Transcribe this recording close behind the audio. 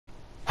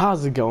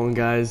How's it going,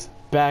 guys?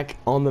 Back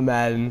on the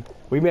Madden.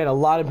 We made a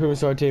lot of improvements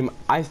to our team.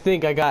 I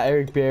think I got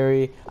Eric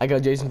Berry, I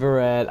got Jason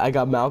Verrett, I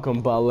got Malcolm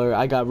Butler,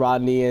 I got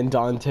Rodney and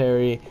Don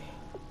Terry.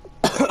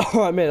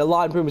 I made a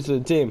lot of improvements to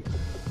the team,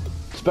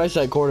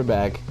 especially at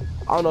quarterback.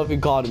 I don't know if you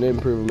call it an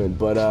improvement,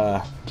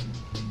 but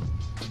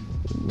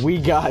we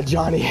got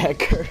JOHNNY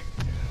HEKKER.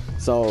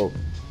 So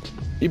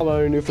you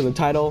probably knew from the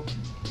title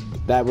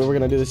that we were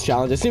gonna do this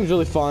challenge. It seems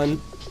really fun.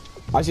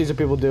 I see some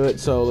people do it,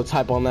 so let's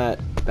hype on that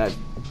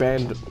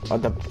band. I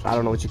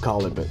don't know what you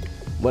call it, but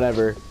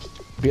whatever.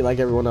 Be like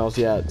everyone else.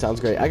 Yeah, it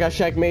sounds great. I got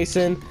Shaq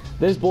Mason.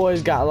 This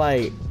boy's got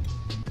like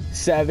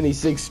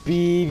 76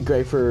 speed,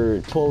 great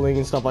for pulling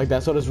and stuff like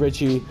that. So does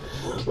Richie.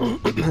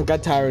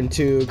 Got Tyron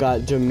too.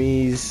 Got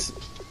Jameez.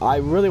 I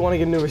really want to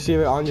get a new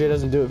receiver. Andre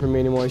doesn't do it for me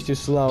anymore. He's too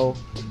slow.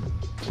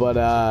 But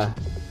I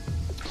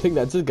think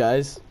that's it,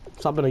 guys.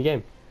 Let's hop in a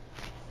game.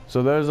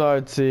 So there's our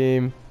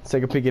team. Let's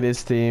take a peek at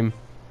his team.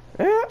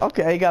 Yeah,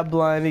 okay, he got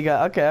blind. He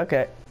got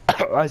okay.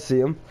 I see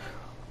him.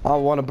 I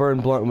want to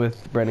burn blunt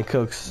with Brandon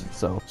Cooks.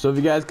 So if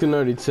you guys can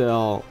already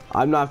tell,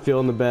 I'm not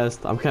feeling the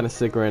best. I'm kind of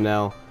sick right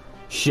now.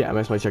 Shit, I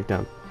missed my check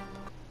down.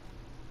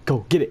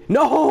 Go get it.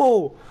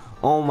 No!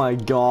 Oh my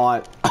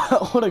god.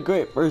 What a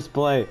great first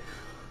play.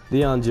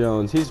 Deion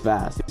Jones. He's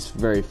fast. He's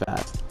very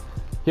fast.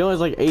 He only has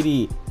like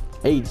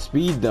 88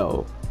 speed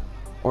though,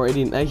 or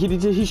 80.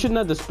 He shouldn't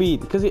have the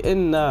speed because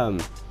in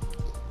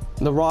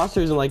the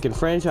rosters and like in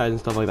franchise and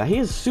stuff like that, he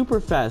has super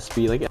fast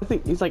speed. Like I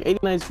think he's like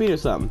 89 speed or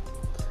something.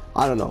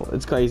 I don't know.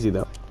 It's crazy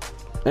though.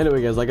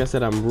 Anyway, guys, like I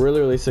said, I'm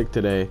really sick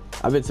today.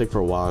 I've been sick for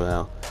a while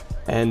now,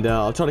 and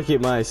I'll try to keep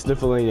my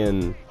sniffling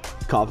and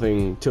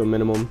coughing to a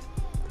minimum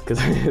because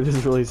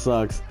this really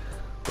sucks.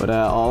 But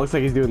oh, looks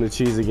like he's doing the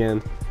cheese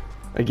again.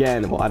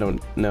 Well, I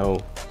don't know.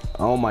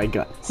 Oh my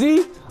god.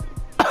 See?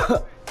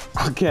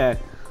 Okay.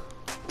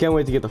 Can't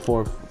wait to get the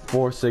 4-6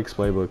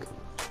 playbook.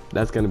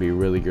 That's gonna be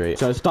really great.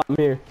 Try to stop him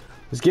here.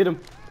 Let's get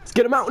him. Let's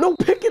get him out. No,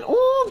 pick it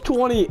off.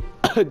 20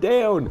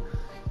 down.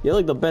 You're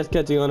like the best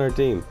catching on our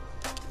team.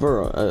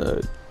 No,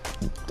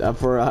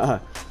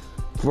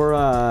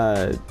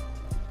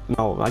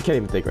 I can't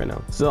even think right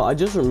now. So I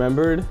just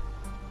remembered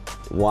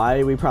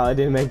why we probably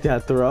didn't make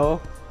that throw.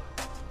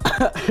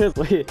 Because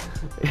we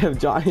have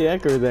JOHNNY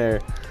HEKKER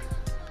there.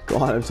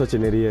 God, I'm such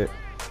an idiot.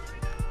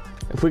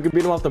 If we could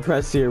beat him off the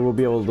press here, we'll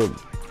be able to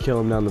kill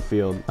him down the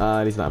field.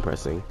 And he's not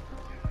pressing.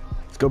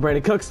 Let's go,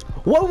 Brandon Cooks.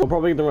 Whoa! We're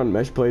probably gonna run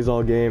mesh plays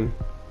all game.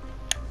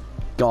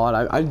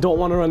 God, I don't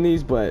want to run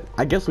these, but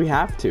I guess we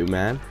have to,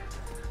 man.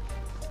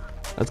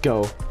 Let's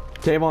go.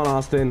 Tavon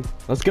Austin.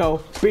 Let's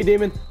go. Speed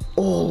Demon.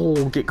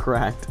 Oh, get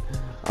cracked.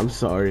 I'm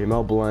sorry.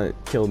 Mel Blount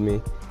killed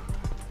me.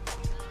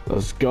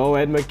 Let's go,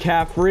 Ed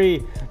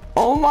McCaffrey.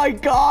 Oh my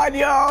god,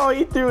 yo,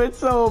 he threw it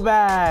so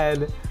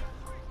bad.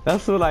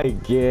 That's what I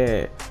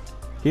get.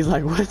 He's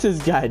like, what's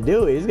this guy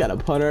doing? He's got a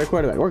punter at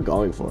quarterback. We're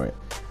going for it.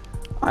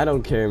 I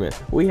don't care, man.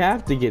 We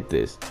have to get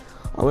this.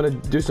 I'm gonna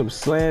do some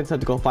slants.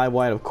 Have to go 5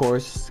 wide, of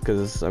course,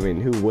 because I mean,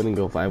 who wouldn't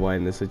go 5 wide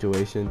in this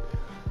situation?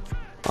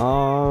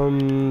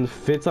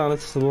 Fits on a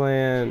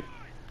slant.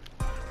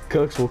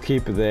 Cooks will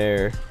keep it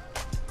there.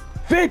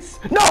 Fits!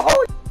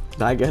 No!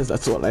 I guess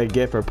that's what I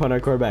get for punter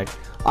quarterback.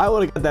 I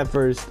would have got that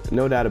first,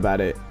 no doubt about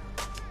it.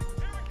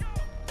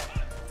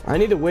 I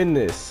need to win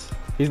this.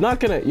 He's not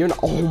gonna. You're not.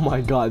 Oh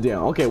my god,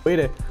 damn. Okay, way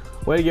to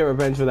get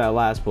revenge for that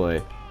last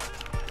play.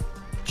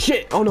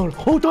 Shit! Oh no!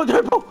 Oh, don't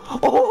tempo!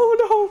 Oh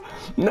no!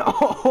 No!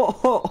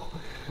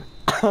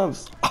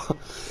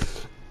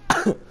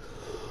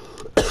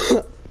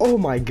 Oh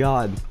my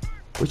god.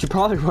 We should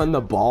probably run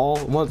the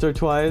ball once or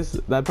twice.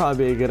 That'd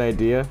probably be a good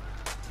idea.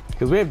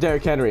 Because we have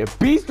Derrick Henry, a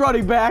beast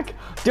running back.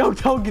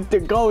 Don't get to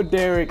go,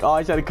 Derrick. Oh,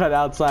 I tried to cut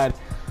outside.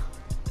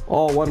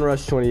 Oh, 1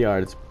 rush, 20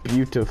 yards.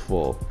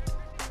 Beautiful.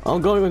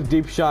 I'm going with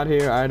deep shot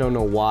here. I don't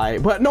know why.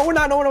 But no, we're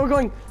not. No, we're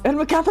going. Ed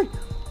McCaffrey.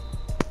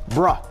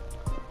 Bruh.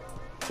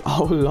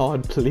 Oh,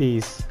 Lord,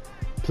 please.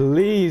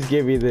 Please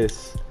give me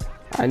this.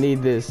 I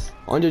need this.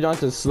 Andre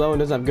Johnson's slow and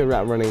doesn't have good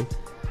route running.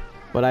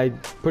 But I'm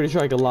pretty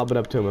sure I can lob it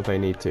up to him if I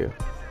need to.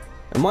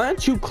 Am I on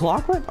chew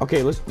clock right?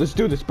 Okay, let's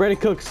do this. Brandon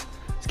Cooks.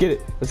 Let's get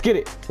it. Let's get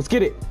it. Let's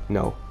get it.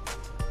 No.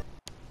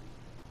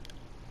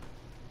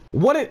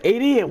 What an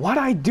idiot. Why do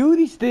I do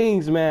these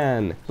things,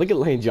 man? Look at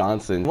Lane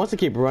Johnson. He wants to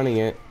keep running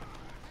it.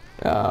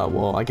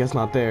 Well, I guess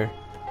not there.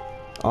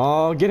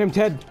 Oh, get him,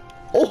 Ted.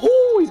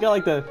 Oh, he's got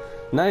like the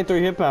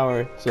 93 hit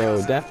power.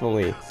 So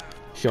definitely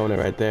showing it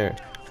right there.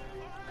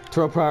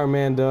 Terrell Pryor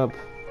manned up.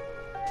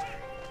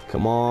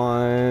 Come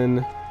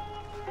on.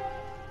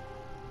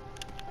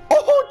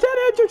 Oh, Ted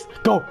Hendricks.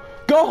 Go.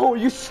 Go,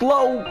 you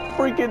slow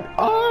freaking.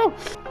 Oh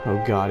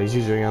god, he's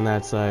usually on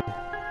that side.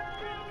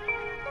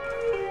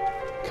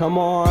 Come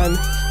on.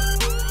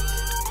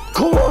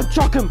 Come on,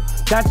 chuck him.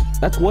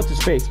 That's what's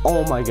his face.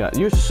 Oh my god,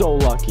 you're so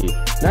lucky.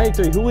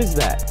 93, who is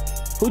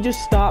that? Who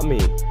just stopped me?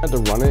 I have to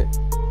run it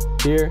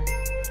here.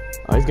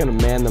 Oh, he's gonna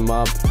man them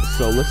up.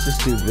 So let's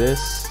just do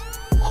this.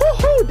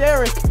 Woohoo,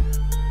 Derrick.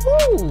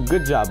 Woo,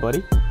 good job,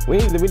 buddy. We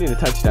need a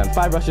touchdown.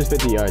 5 rushes,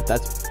 50 yards.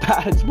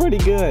 That's pretty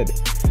good.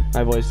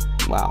 My boys,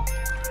 wow.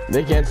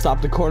 They can't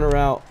stop the corner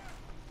route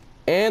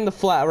and the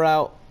flat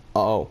route.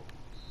 Uh-oh.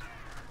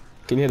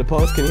 Can you hit a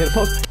post? Can you hit a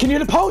post? Can you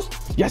hit a post?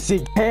 Yes, he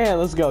can.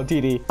 Let's go,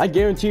 TD. I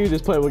guarantee you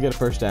this player will get a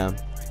first down.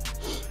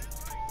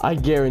 I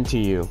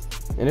guarantee you.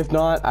 And if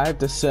not, I have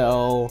to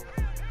sell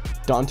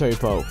Dante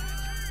Poe.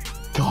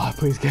 God,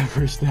 please get a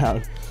first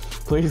down.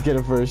 Please get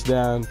a first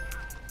down.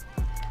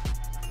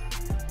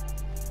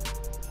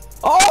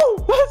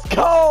 Oh, let's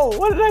go.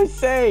 What did I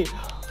say?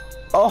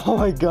 Oh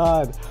my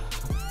God.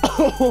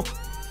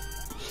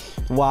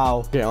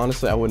 Wow. Okay,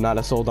 honestly, I would not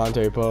have sold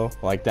Dante Poe.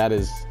 Like, that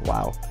is,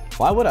 wow.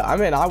 Why would I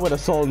mean, I would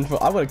have sold him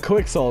for, I would have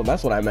quick sold.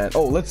 That's what I meant.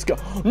 Oh, let's go.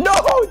 No!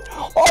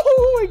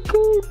 Oh my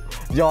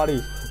God.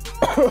 Johnny.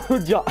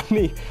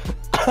 Johnny.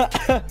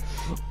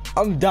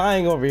 I'm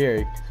dying over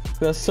here.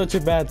 That's such a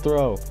bad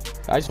throw.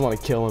 I just want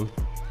to kill him.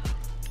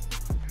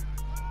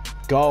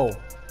 Go.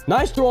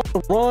 Nice throw on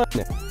the run.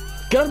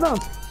 Get him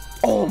out.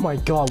 Oh my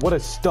God, what a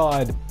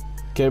stud.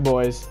 Okay,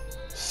 boys.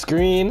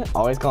 Screen.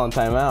 Always calling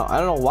timeout. I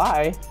don't know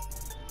why,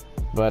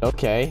 but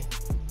okay.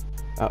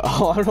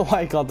 Oh, I don't know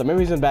why he called that. Maybe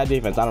he's in bad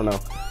defense. I don't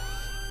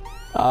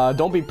know.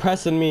 Don't be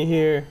pressing me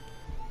here.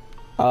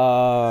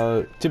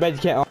 Too bad you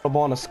can't auto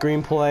ball on a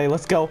screenplay.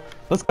 Let's go.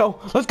 Let's go.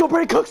 Let's go,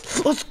 Brady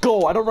Cooks. Let's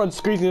go. I don't run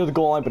screens near the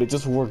goal line, but it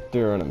just worked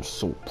there, and I'm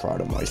so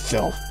proud of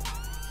myself.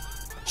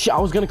 Shit, I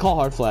was gonna call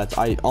hard flats.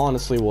 I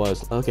honestly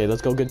was. Okay,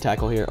 let's go. Good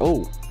tackle here.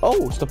 Oh,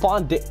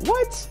 Stephon did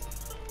what?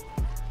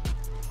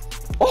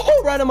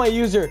 Oh, right on my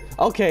user.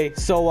 Okay,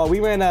 so we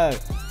ran a.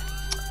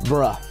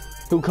 Bruh,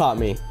 who caught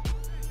me?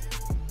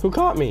 Who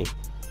caught me?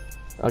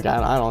 Okay,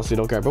 I honestly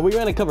don't care. But we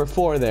ran a cover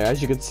 4 there,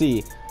 as you can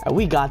see, and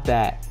we got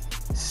that.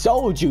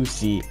 So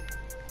juicy.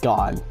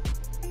 God,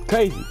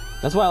 crazy.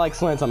 That's why I like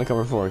slants on the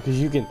cover 4,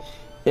 because you can,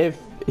 if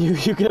you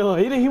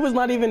could, he was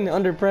not even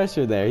under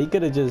pressure there. He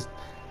could have just,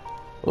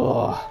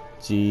 oh,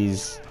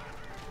 jeez.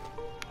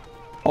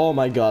 Oh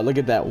my God, look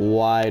at that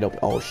wide open.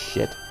 Oh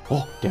shit.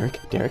 Oh, Derek.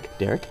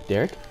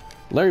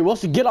 Larry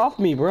Wilson, get off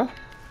me, bro.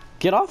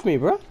 Get off me,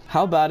 bro.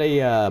 How about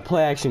a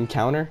play action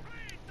counter?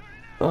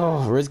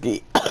 Oh,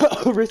 risky,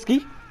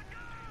 risky.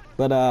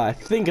 But I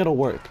think it'll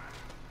work.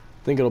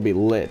 I think it'll be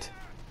lit.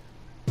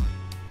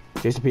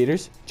 Jason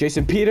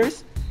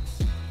Peters,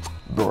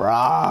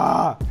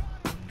 bruh.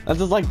 That's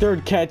his like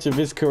 3rd catch of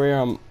his career.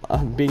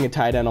 I'm being a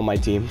tight end on my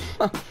team.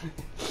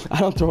 I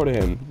don't throw to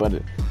him,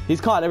 but he's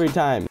caught every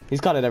time.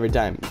 He's caught it every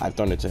time I've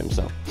thrown it to him.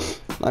 So,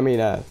 I mean,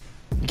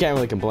 you can't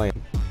really complain.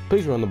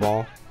 Please run the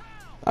ball.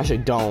 Actually,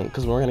 don't,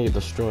 because we're gonna get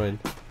destroyed.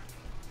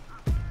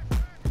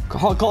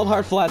 Called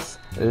hard flats.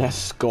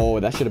 Let's go.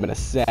 That should have been a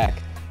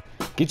sack.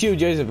 Get you,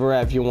 Jason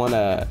Verrett, if you want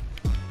a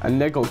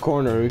nickel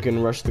corner who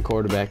can rush the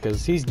quarterback,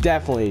 because he's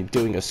definitely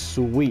doing a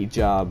sweet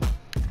job.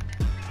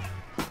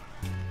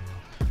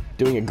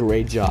 Doing a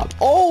great job.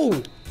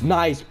 Oh,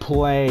 nice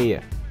play.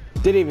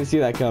 Didn't even see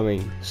that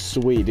coming.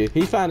 Sweet, dude.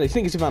 I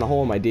think he found a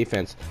hole in my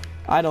defense.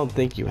 I don't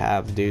think you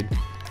have, dude.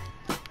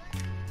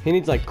 He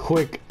needs like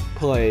quick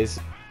plays.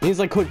 He needs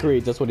like quick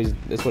reads. That's what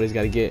he's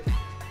got to get.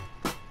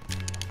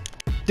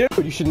 Dude,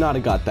 you should not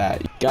have got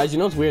that. Guys, you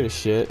know what's weird as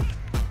shit?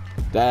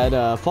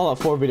 That Fallout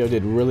 4 video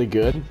did really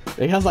good.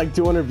 It has like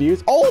 200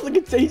 views. Oh, look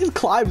at, he just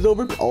climbs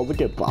over. Oh,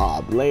 look at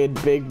Bob laying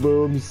big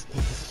booms.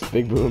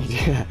 Big booms,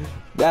 yeah.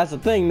 That's the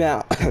thing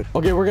now.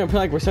 Okay, we're gonna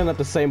play like we're setting up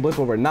the same blitz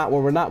when we're not.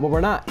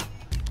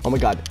 Oh my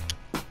God.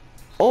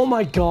 Oh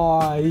my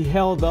God, he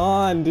held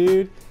on,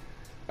 dude.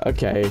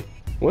 Okay,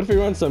 what if we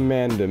run some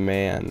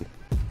man-to-man?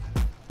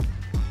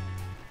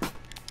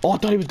 Oh, I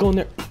thought he was going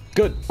there.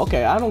 Good.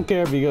 Okay, I don't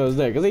care if he goes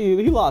there, because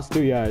he lost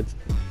 2 yards.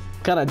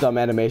 Kind of dumb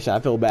animation. I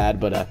feel bad,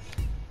 but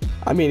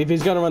I mean, if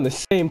he's gonna run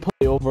the same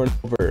play over and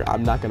over,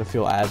 I'm not gonna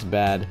feel as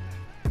bad.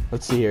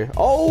 Let's see here.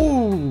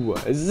 Oh,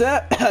 is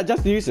that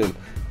Justin Houston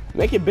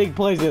making big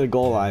plays near the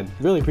goal line?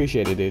 Really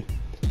appreciate it, dude.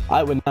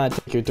 I would not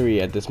take your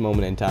 3 at this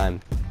moment in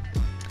time.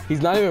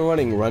 He's not even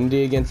running run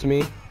D against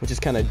me, which is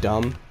kind of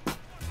dumb.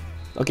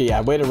 Okay, yeah,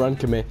 way to run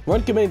commit.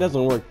 Run commit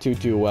doesn't work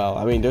too well.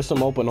 I mean, there's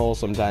some open holes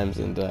sometimes,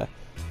 and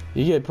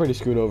you get pretty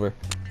screwed over.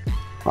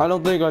 I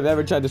don't think I've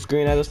ever tried to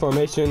screen at this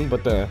formation,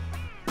 but the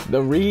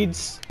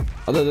reads,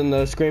 other than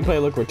the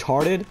screenplay, look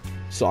retarded.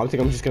 So I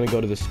think I'm just gonna go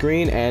to the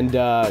screen, and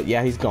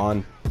yeah, he's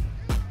gone.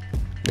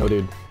 No,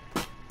 dude.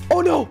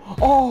 Oh no!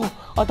 Oh,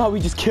 I thought we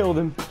just killed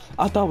him.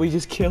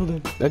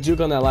 That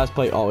juke on that last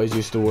play always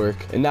used to work,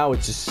 and now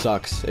it just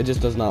sucks. It just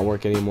does not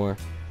work anymore.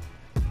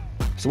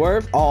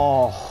 Swerve.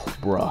 Oh,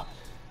 bruh.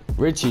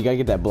 Richie, you gotta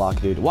get that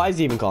block, dude. Why is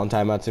he even calling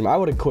timeouts to him? I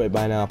would have quit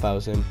by now if I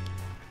was him.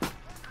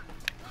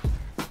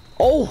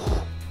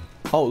 Oh!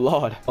 Oh,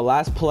 Lord. The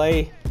last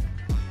play.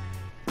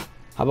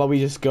 How about we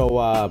just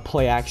go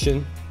play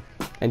action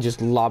and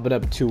just lob it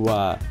up to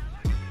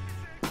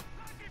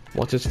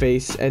what's his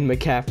face and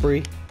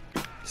McCaffrey,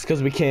 just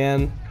because we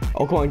can.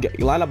 Oh, come on,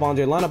 line up,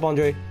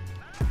 Andre.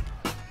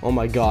 Oh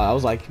my God, I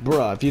was like,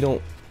 bruh, if you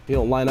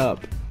don't line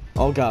up.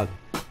 Oh God,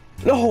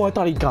 no, I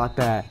thought he got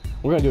that.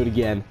 We're gonna do it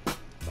again.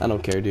 I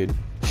don't care, dude.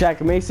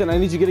 Shaq Mason, I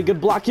need you to get a good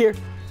block here,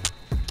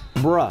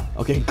 bruh.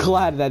 Okay,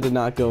 glad that did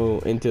not go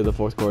into the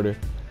 4th quarter.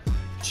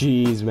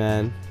 Jeez,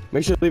 man.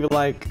 Make sure to leave a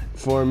like,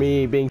 for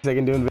me being sick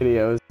and doing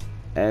videos.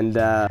 And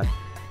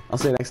I'll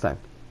see you next time.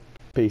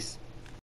 Peace.